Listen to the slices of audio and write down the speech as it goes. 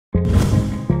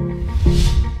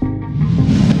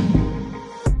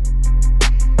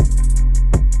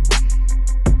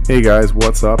Hey guys,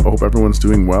 what's up? I hope everyone's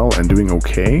doing well and doing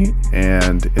okay.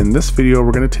 And in this video,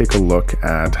 we're going to take a look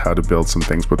at how to build some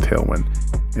things with Tailwind.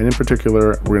 And in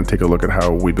particular, we're going to take a look at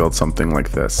how we build something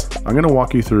like this. I'm going to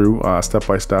walk you through step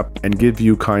by step and give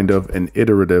you kind of an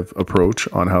iterative approach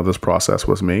on how this process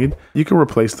was made. You can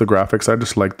replace the graphics. I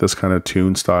just like this kind of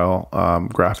toon style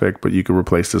graphic, but you can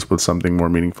replace this with something more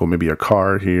meaningful, maybe a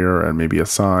car here and maybe a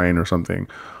sign or something,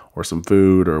 or some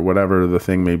food or whatever the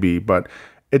thing may be. But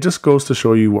it just goes to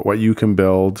show you what you can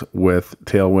build with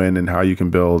Tailwind and how you can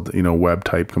build, web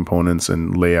type components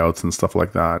and layouts and stuff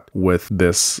like that with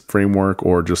this framework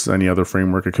or just any other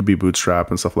framework. It could be Bootstrap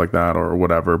and stuff like that or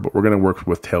whatever, but we're going to work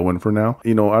with Tailwind for now.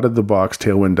 Out of the box,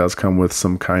 Tailwind does come with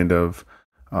some kind of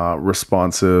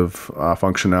responsive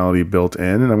functionality built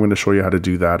in, and I'm going to show you how to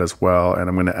do that as well. And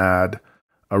I'm going to add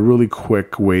a really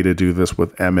quick way to do this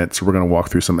with emmet. So we're going to walk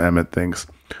through some emmet things.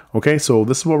 Okay, so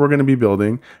this is what we're going to be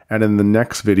building. And in the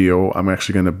next video, I'm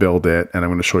actually going to build it and I'm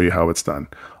going to show you how it's done.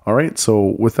 All right,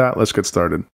 so with that, let's get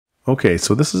started. Okay,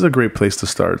 so this is a great place to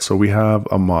start. So we have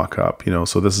a mock-up,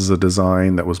 so this is a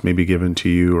design that was maybe given to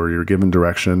you, or you're given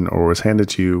direction, or was handed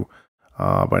to you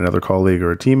by another colleague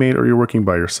or a teammate, or you're working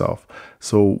by yourself.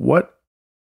 So what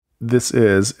this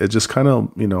is, it just kind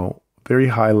of, very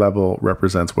high level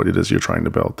represents what it is you're trying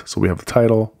to build. So we have a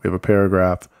title, we have a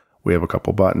paragraph, we have a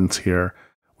couple buttons here,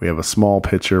 we have a small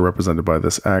picture represented by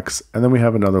this X, and then we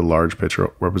have another large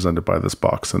picture represented by this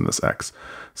box and this X.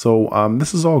 So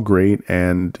this is all great,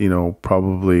 and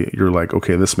probably you're like,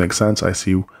 okay, this makes sense. I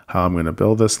see how I'm going to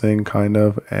build this thing, kind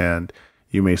of, and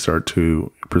you may start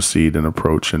to proceed and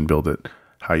approach and build it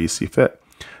how you see fit.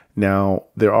 Now,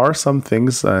 there are some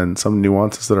things and some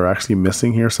nuances that are actually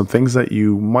missing here, some things that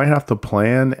you might have to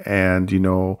plan and,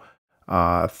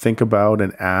 think about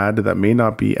and add that may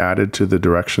not be added to the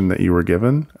direction that you were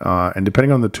given. And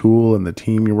depending on the tool and the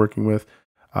team you're working with,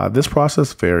 this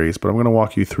process varies, but I'm going to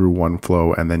walk you through one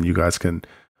flow, and then you guys can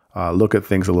look at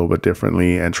things a little bit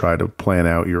differently and try to plan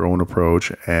out your own approach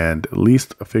and at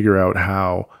least figure out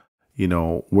how,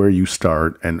 where you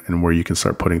start and where you can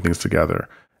start putting things together.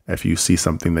 If you see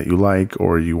something that you like,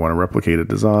 or you want to replicate a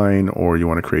design, or you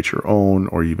want to create your own,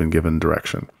 or you've been given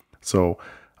direction. So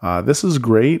this is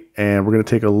great, and we're going to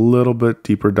take a little bit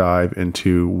deeper dive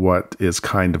into what is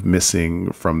kind of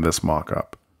missing from this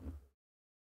mockup.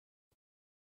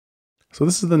 So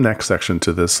this is the next section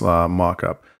to this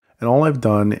mockup, and all I've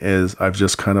done is I've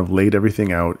just kind of laid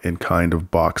everything out in kind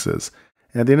of boxes.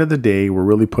 And at the end of the day, we're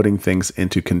really putting things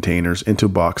into containers, into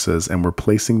boxes, and we're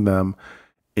placing them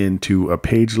into a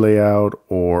page layout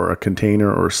or a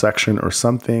container or a section or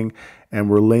something, and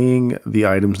we're laying the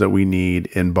items that we need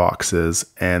in boxes,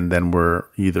 and then we're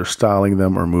either styling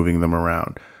them or moving them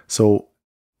around. So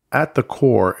at the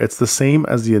core, it's the same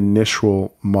as the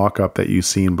initial mock-up that you've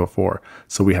seen before.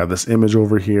 So we have this image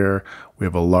over here, we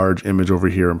have a large image over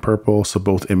here in purple, so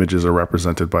both images are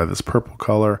represented by this purple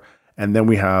color, and then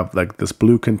we have like this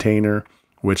blue container,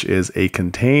 which is a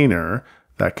container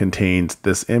that contains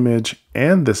this image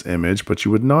and this image, but you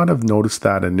would not have noticed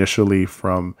that initially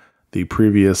from the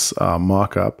previous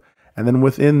mock-up. And then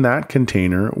within that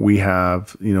container, we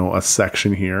have, a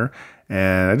section here,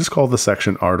 and I just call the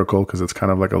section article because it's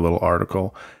kind of like a little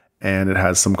article, and it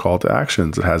has some call to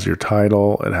actions. It has your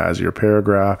title, it has your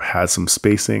paragraph, has some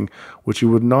spacing, which you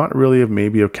would not really have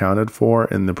maybe accounted for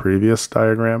in the previous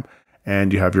diagram.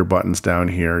 And you have your buttons down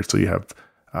here. So you have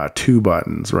two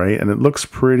buttons, right? And it looks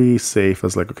pretty safe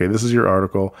as like, okay, this is your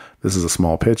article. This is a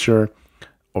small picture.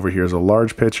 Over here is a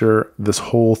large picture. This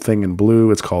whole thing in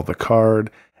blue, it's called the card.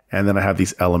 And then I have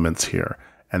these elements here.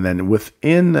 And then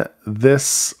within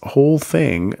this whole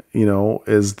thing,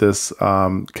 is this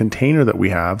container that we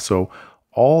have. So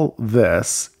all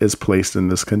this is placed in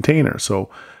this container. So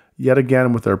yet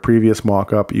again, with our previous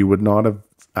mock-up, you would not have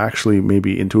actually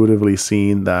maybe intuitively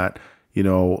seen that,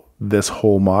 this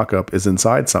whole mockup is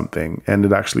inside something, and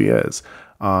it actually is.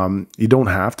 You don't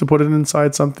have to put it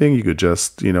inside something. You could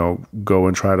just, go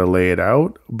and try to lay it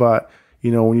out. But,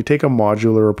 when you take a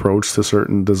modular approach to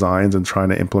certain designs and trying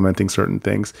to implementing certain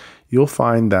things, you'll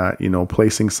find that,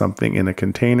 placing something in a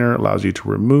container allows you to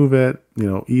remove it,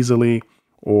 easily,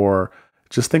 or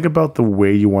just think about the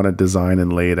way you want to design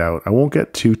and lay it out. I won't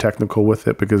get too technical with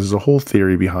it because there's a whole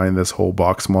theory behind this whole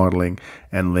box modeling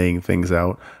and laying things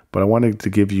out. But I wanted to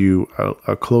give you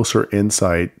a closer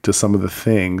insight to some of the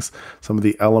things, some of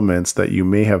the elements that you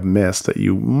may have missed that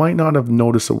you might not have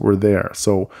noticed that were there.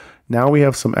 So now we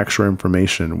have some extra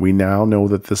information. We now know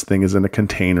that this thing is in a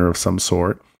container of some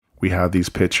sort. We have these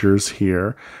pictures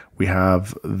here. We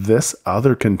have this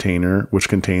other container, which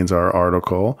contains our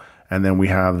article. And then we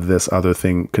have this other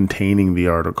thing containing the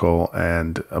article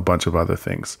and a bunch of other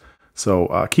things.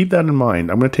 So keep that in mind.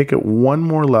 I'm going to take it one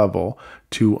more level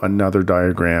to another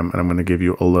diagram, and I'm going to give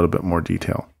you a little bit more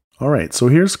detail. All right, so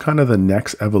here's kind of the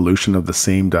next evolution of the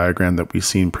same diagram that we've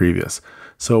seen previous.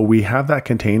 So we have that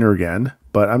container again,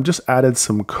 but I'm just added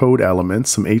some code elements,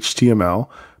 some HTML,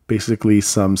 basically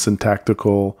some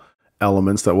syntactical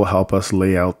elements that will help us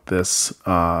lay out this,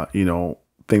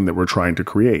 thing that we're trying to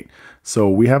create. So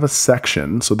we have a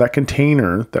section. So that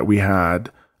container that we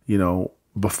had,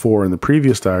 before in the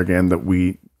previous diagram that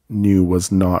we knew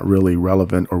was not really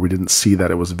relevant, or we didn't see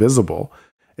that it was visible,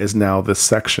 is now this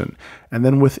section. And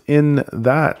then within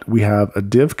that, we have a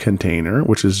div container,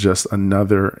 which is just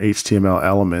another HTML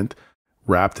element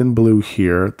wrapped in blue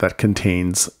here that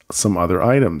contains some other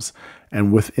items.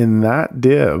 And within that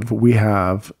div, we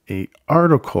have a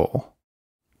article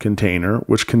container,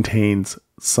 which contains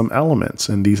some elements.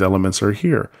 And these elements are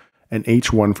here: an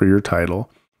H1 for your title,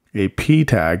 a P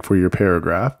tag for your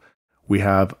paragraph. We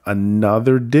have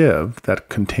another div that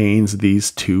contains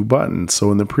these two buttons. So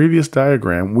in the previous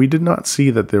diagram, we did not see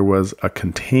that there was a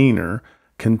container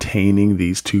containing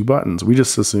these two buttons. We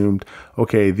just assumed,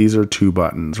 okay, these are two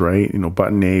buttons, right?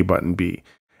 Button A, button B.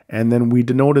 And then we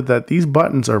denoted that these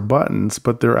buttons are buttons,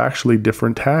 but they're actually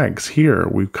different tags. Here,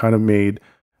 we've kind of made,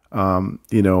 an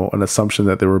assumption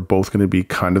that they were both going to be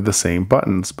kind of the same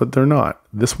buttons, but they're not.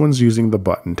 This one's using the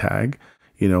button tag,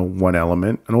 one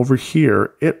element. And over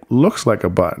here, it looks like a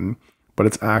button, but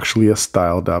it's actually a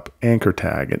styled up anchor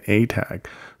tag, an A tag.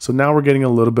 So now we're getting a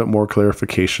little bit more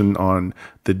clarification on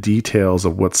the details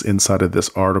of what's inside of this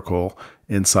article,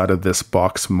 inside of this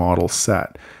box model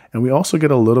set. And we also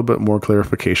get a little bit more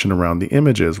clarification around the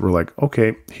images. We're like,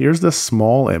 okay, here's this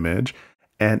small image,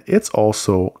 and it's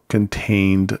also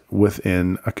contained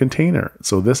within a container.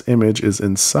 So this image is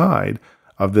inside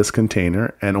of this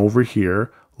container, and over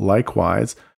here,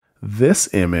 likewise,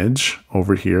 this image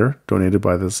over here, donated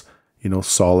by this,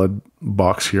 solid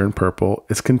box here in purple,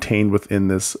 is contained within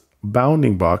this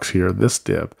bounding box here, this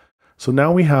div. So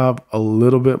now we have a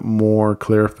little bit more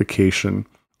clarification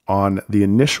on the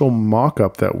initial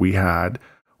mock-up that we had,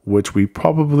 which we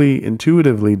probably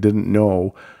intuitively didn't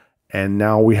know. And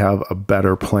now we have a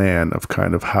better plan of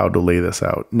kind of how to lay this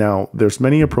out. Now, there's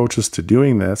many approaches to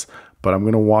doing this, but I'm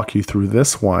going to walk you through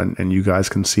this one, and you guys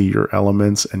can see your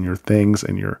elements and your things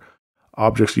and your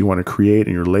objects you want to create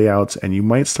and your layouts, and you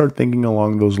might start thinking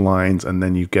along those lines, and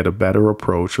then you get a better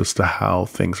approach as to how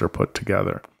things are put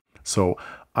together. So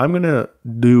I'm going to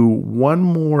do one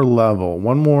more level,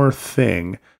 one more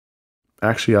thing.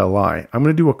 Actually, I lie. I'm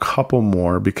going to do a couple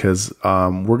more because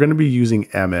we're going to be using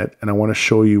emmet, and I want to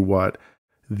show you what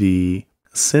the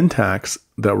syntax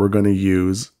that we're going to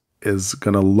use is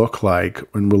going to look like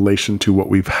in relation to what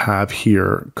we have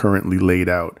here currently laid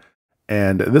out.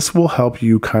 And this will help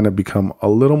you kind of become a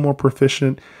little more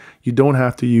proficient. You don't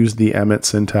have to use the emmet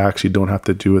syntax. You don't have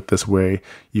to do it this way.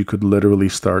 You could literally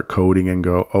start coding and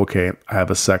go, okay, I have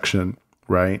a section,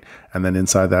 right? And then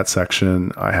inside that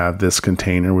section, I have this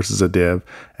container, which is a div.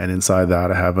 And inside that,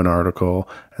 I have an article.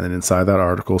 And then inside that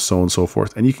article, so on and so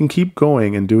forth. And you can keep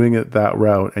going and doing it that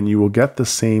route, and you will get the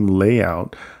same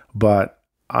layout. But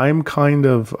I'm kind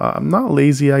of, I'm not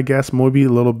lazy, I guess, maybe a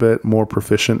little bit more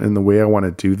proficient in the way I want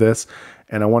to do this.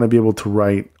 And I want to be able to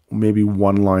write maybe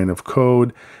one line of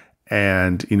code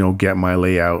and, get my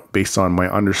layout based on my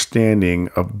understanding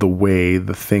of the way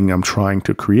the thing I'm trying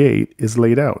to create is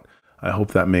laid out. I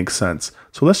hope that makes sense.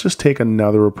 So let's just take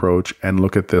another approach and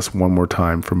look at this one more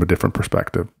time from a different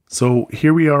perspective. So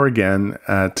here we are again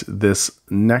at this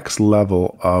next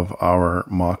level of our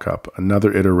mockup,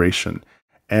 another iteration.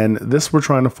 And this we're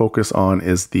trying to focus on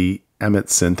is the emmet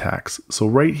syntax. So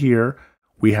right here,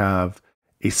 we have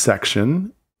a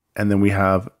section, and then we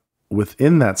have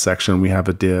within that section, we have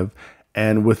a div.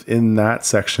 And within that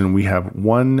section, we have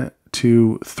 1,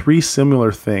 2, 3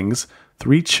 similar things,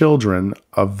 3 children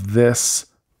of this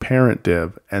parent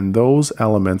div. And those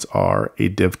elements are a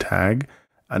div tag,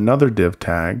 another div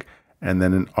tag, and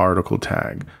then an article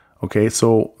tag. Okay,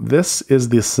 so this is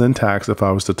the syntax. If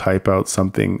I was to type out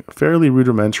something fairly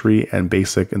rudimentary and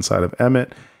basic inside of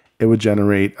emmet, it would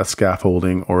generate a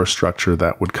scaffolding or a structure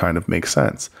that would kind of make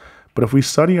sense. But if we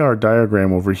study our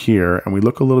diagram over here and we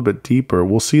look a little bit deeper,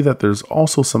 we'll see that there's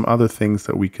also some other things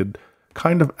that we could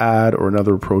kind of add, or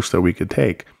another approach that we could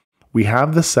take. We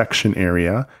have the section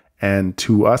area, and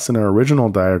to us in our original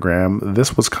diagram,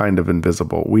 this was kind of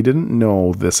invisible. We didn't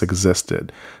know this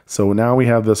existed. So now we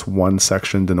have this one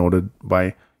section denoted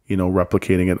by,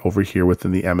 replicating it over here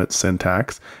within the emmet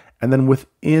syntax. And then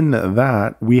within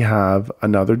that, we have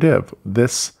another div,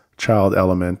 this child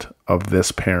element of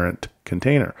this parent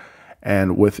container.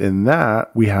 And within that,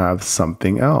 we have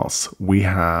something else. We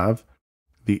have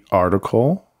the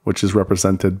article, which is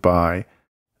represented by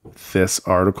this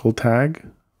article tag,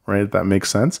 right? If that makes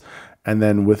sense. And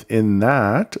then within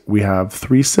that, we have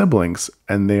 3 siblings,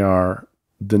 and they are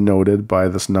denoted by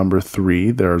this number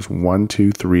 3. There's 1,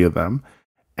 2, 3 of them.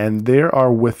 And they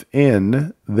are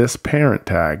within this parent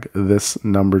tag, this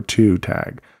number 2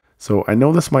 tag. So I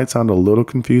know this might sound a little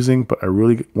confusing, but I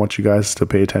really want you guys to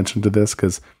pay attention to this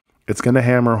because it's going to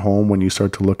hammer home when you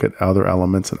start to look at other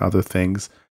elements and other things.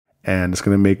 And it's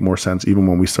going to make more sense even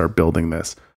when we start building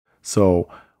this. So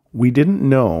we didn't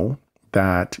know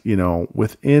that,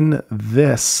 within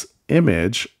this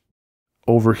image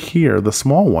over here, the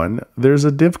small one, there's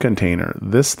a div container.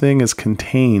 This thing is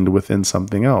contained within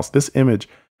something else. This image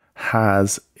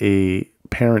has a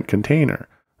parent container,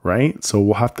 right? So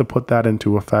we'll have to put that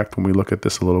into effect when we look at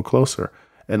this a little closer.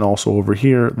 And also over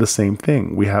here, the same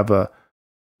thing. We have a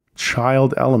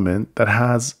child element that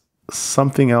has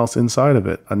something else inside of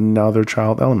it, another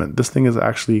child element. This thing is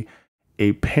actually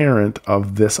a parent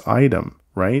of this item,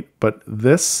 right? But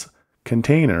this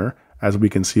container, as we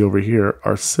can see over here,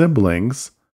 are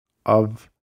siblings of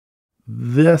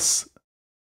this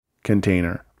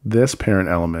container, this parent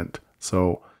element.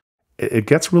 So it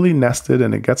gets really nested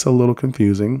and it gets a little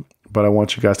confusing, but I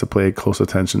want you guys to pay close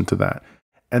attention to that.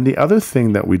 And the other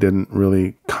thing that we didn't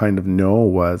really kind of know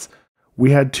was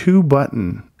we had 2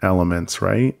 button elements,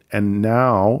 right? And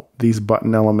now these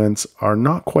button elements are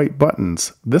not quite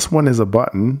buttons. This one is a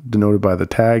button denoted by the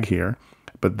tag here,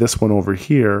 but this one over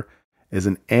here is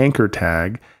an anchor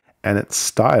tag, and it's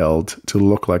styled to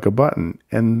look like a button.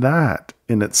 And that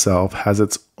in itself has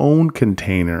its own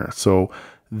container. So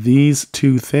these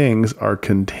 2 things are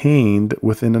contained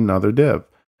within another div.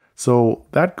 So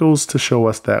that goes to show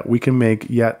us that we can make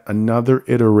yet another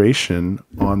iteration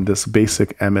on this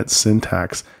basic emmet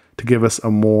syntax to give us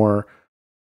a more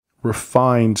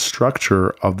refined structure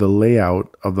of the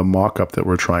layout of the mockup that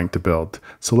we're trying to build.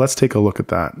 So let's take a look at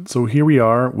that. So here we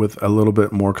are with a little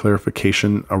bit more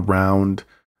clarification around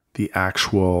the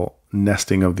actual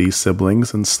nesting of these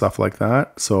siblings and stuff like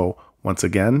that. So once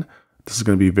again, this is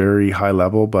going to be very high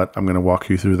level, but I'm going to walk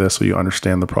you through this so you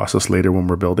understand the process later when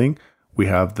we're building. We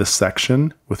have this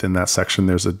section. Within that section,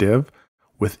 there's a div.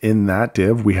 Within that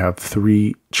div, we have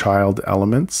 3 child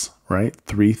elements, right?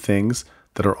 3 things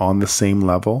that are on the same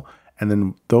level. And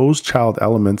then those child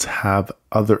elements have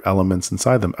other elements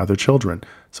inside them, other children.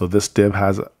 So this div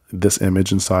has this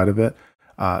image inside of it.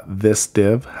 This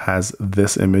div has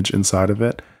this image inside of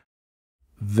it.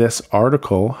 This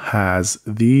article has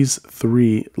these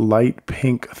 3 light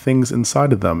pink things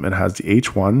inside of them. It has the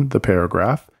H1, the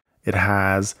paragraph. It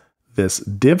has this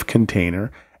div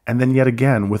container, and then yet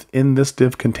again within this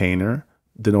div container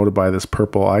denoted by this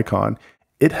purple icon,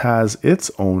 it has its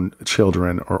own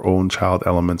children or own child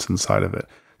elements inside of it.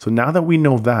 So now that we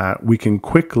know that, we can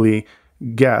quickly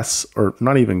guess, or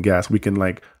not even guess, we can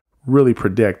like really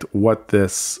predict what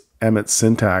this emmet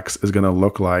syntax is going to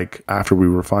look like after we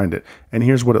refined it. And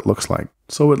here's what it looks like.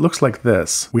 So it looks like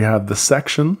this. We have the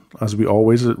section, as we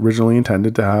always originally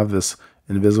intended to have this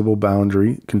invisible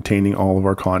boundary containing all of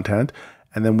our content.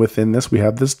 And then within this, we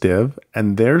have this div,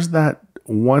 and there's that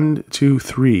 1, 2,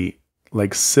 3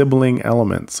 like sibling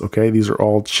elements. Okay. These are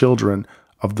all children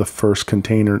of the first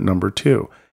container, number 2.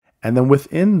 And then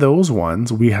within those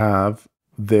ones, we have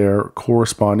their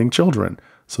corresponding children.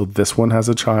 So this one has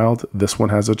a child, this one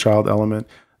has a child element,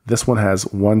 this one has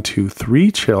 1, 2,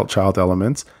 3 child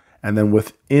elements. And then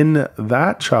within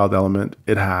that child element,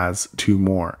 it has 2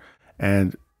 more.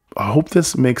 And I hope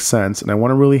this makes sense, and I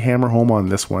want to really hammer home on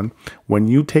this one. When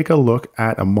you take a look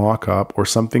at a mock-up or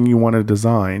something you want to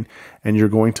design, and you're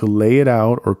going to lay it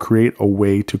out or create a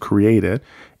way to create it,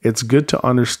 it's good to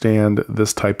understand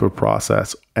this type of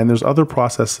process. And there's other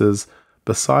processes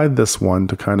beside this one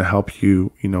to kind of help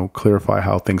you, clarify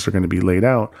how things are going to be laid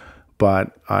out.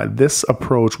 But this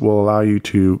approach will allow you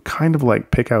to kind of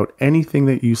like pick out anything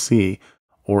that you see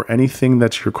or anything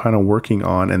that you're kind of working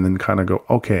on, and then kind of go,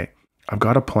 okay, I've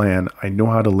got a plan. I know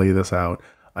how to lay this out.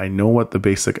 I know what the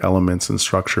basic elements and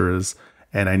structure is,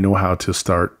 and I know how to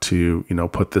start to,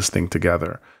 put this thing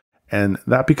together. And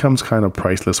that becomes kind of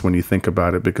priceless when you think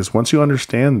about it, because once you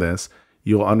understand this,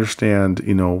 you'll understand,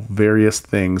 various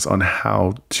things on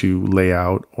how to lay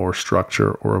out or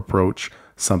structure or approach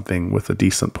something with a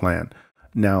decent plan.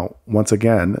 Now, once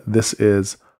again, this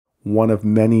is one of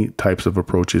many types of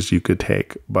approaches you could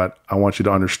take, but I want you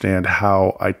to understand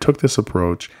how I took this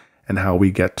approach and how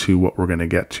we get to what we're going to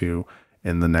get to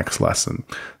in the next lesson.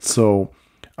 So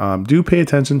do pay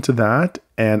attention to that.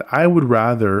 And I would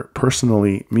rather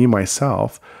personally,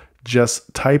 myself,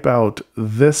 just type out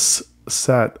this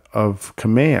set of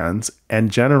commands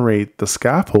and generate the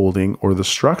scaffolding or the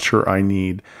structure I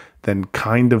need than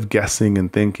kind of guessing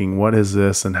and thinking, what is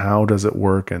this and how does it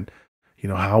work? And,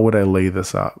 how would I lay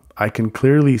this up? I can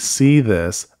clearly see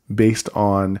this based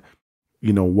on,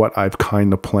 what I've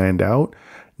kind of planned out.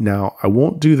 Now, I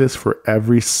won't do this for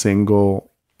every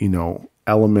single,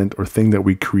 element or thing that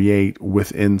we create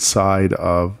inside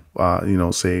of,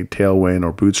 say Tailwind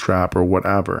or Bootstrap or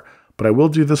whatever. But I will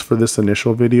do this for this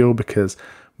initial video because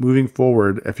moving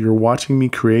forward, if you're watching me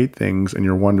create things and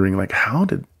you're wondering like, how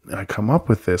did I come up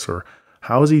with this? Or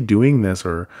how is he doing this?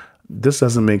 Or this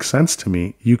doesn't make sense to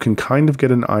me. You can kind of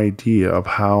get an idea of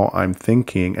how I'm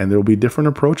thinking, and there'll be different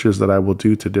approaches that I will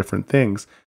do to different things,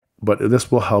 but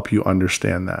this will help you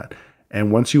understand that.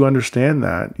 And once you understand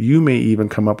that, you may even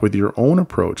come up with your own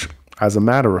approach. As a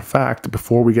matter of fact,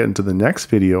 before we get into the next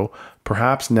video,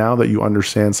 perhaps now that you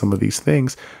understand some of these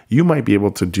things, you might be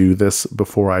able to do this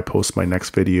before I post my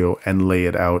next video and lay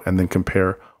it out and then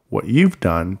compare what you've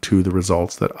done to the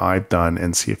results that I've done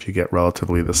and see if you get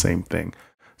relatively the same thing.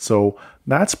 So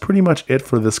that's pretty much it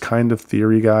for this kind of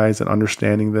theory, guys, and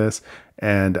understanding this.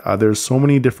 And there's so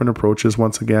many different approaches.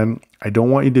 Once again, I don't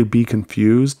want you to be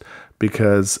confused,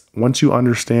 because once you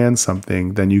understand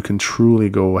something, then you can truly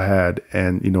go ahead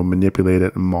and, manipulate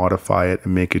it and modify it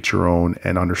and make it your own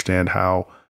and understand how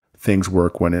things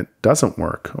work when it doesn't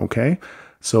work. Okay.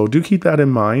 So do keep that in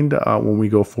mind when we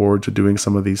go forward to doing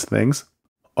some of these things.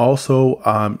 Also,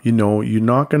 you're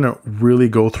not going to really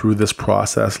go through this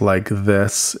process like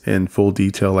this in full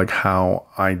detail, like how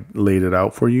I laid it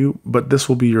out for you, but this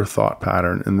will be your thought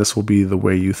pattern, and this will be the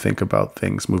way you think about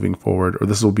things moving forward, or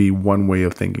this will be one way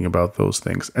of thinking about those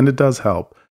things. And it does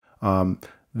help.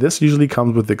 This usually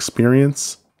comes with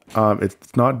experience.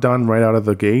 It's not done right out of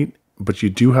the gate, but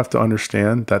you do have to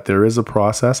understand that there is a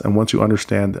process. And once you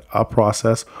understand a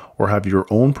process or have your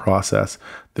own process,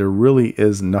 there really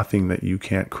is nothing that you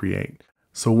can't create.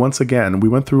 So once again, we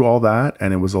went through all that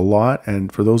and it was a lot.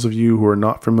 And for those of you who are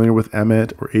not familiar with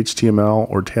Emmet or HTML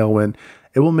or Tailwind,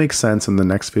 it will make sense in the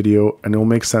next video and it will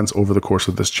make sense over the course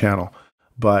of this channel.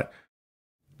 But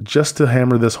just to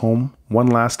hammer this home one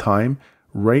last time,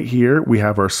 right here, we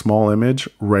have our small image.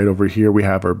 Right over here, we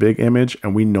have our big image,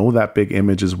 and we know that big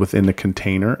image is within a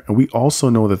container. And we also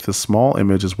know that the small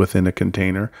image is within a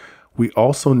container. We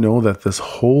also know that this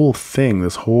whole thing,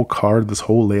 this whole card, this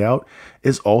whole layout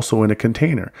is also in a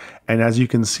container. And as you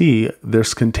can see,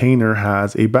 this container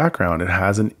has a background. It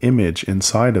has an image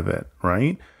inside of it,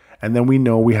 right? And then we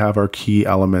know we have our key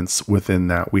elements within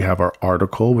that. We have our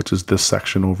article, which is this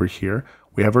section over here.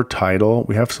 We have our title,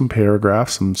 we have some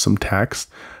paragraphs, some text,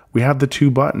 we have the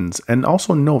two buttons. And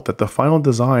also note that the final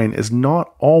design is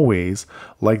not always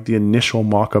like the initial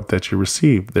mockup that you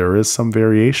received. There is some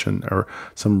variation or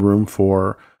some room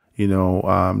for,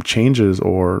 changes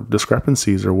or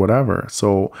discrepancies or whatever.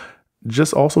 So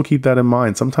just also keep that in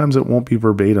mind. Sometimes it won't be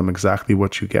verbatim exactly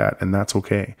what you get, and that's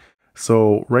okay.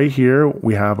 So right here,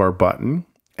 we have our button.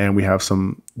 And we have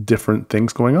some different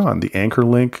things going on. The anchor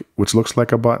link, which looks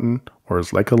like a button or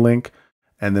is like a link.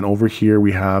 And then over here,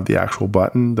 we have the actual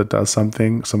button that does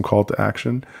something, some call to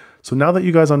action. So now that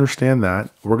you guys understand that,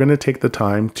 we're going to take the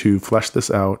time to flesh this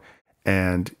out,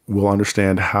 and we'll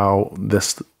understand how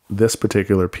this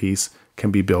particular piece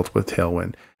can be built with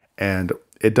Tailwind. And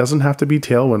it doesn't have to be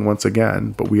Tailwind once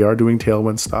again, but we are doing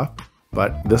Tailwind stuff.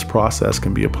 But this process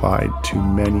can be applied to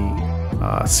many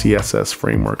CSS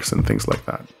frameworks and things like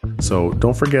that. So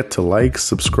don't forget to like,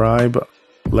 subscribe,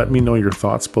 let me know your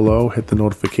thoughts below, hit the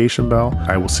notification bell.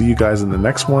 I will see you guys in the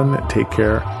next one. Take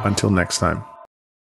care. Until next time.